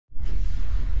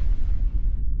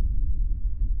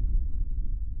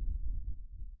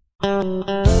I'm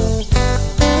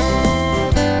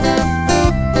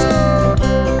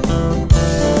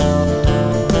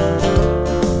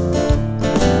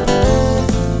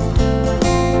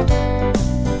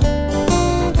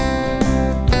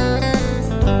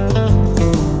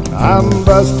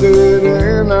busted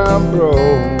and I'm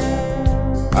broke.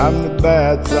 I'm the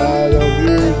bad side of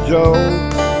your joke,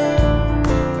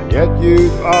 and yet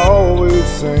you've always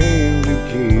seemed to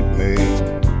keep me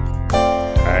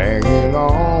hanging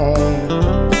on.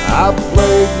 I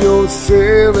played your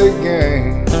silly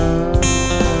game,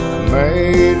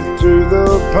 made it through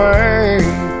the pain,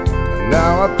 and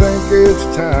now I think it's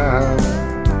time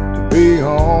to be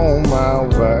on my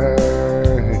way.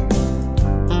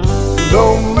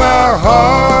 Though my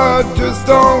heart just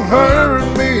don't hurt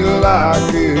me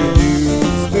like it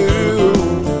used to,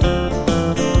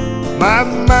 my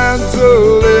mind's a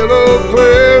little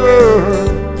clearer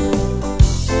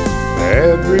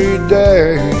every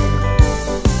day.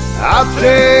 I'll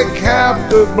take half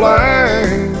the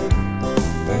blame,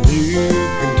 and you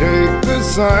can take the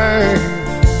same.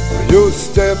 You're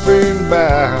stepping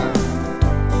back,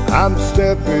 I'm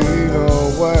stepping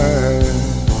away.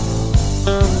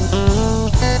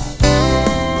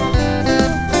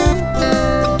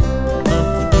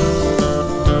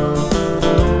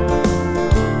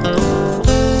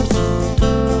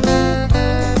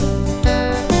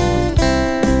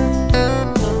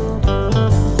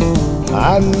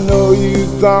 I know you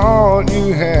thought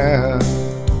you had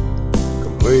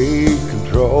complete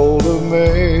control of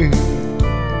me,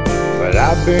 but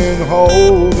I've been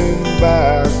holding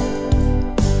back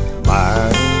my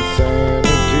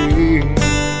insanity.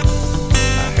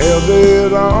 I held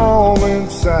it all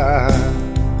inside,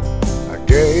 I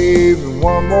gave it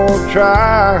one more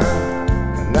try,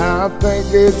 and now I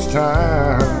think it's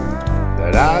time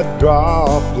that I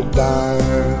drop the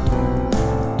dime.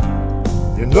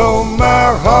 You know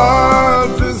my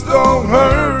heart just don't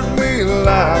hurt me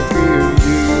like it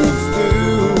used to.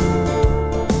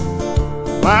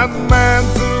 My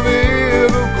mind's a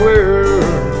little clearer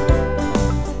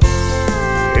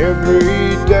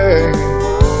every day.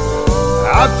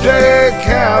 I take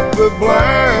half the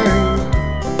blame,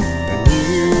 and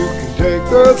you can take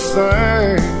the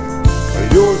same.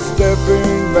 You're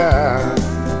stepping back,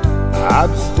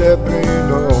 I'm stepping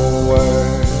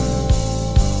away.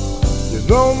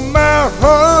 Though my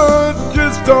heart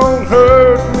just don't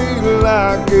hurt me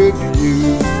like it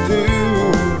used to,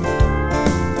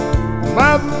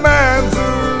 my mind's a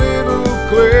little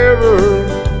clearer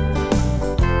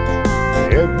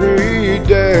every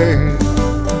day.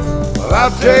 Well,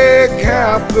 I'll take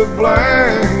half the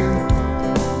blame,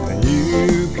 and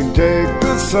you can take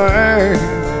the same.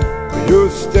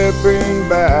 You're stepping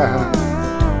back,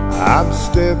 I'm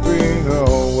stepping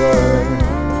away.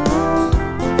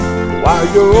 While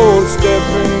you're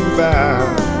stepping back,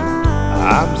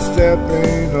 I'm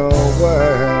stepping away.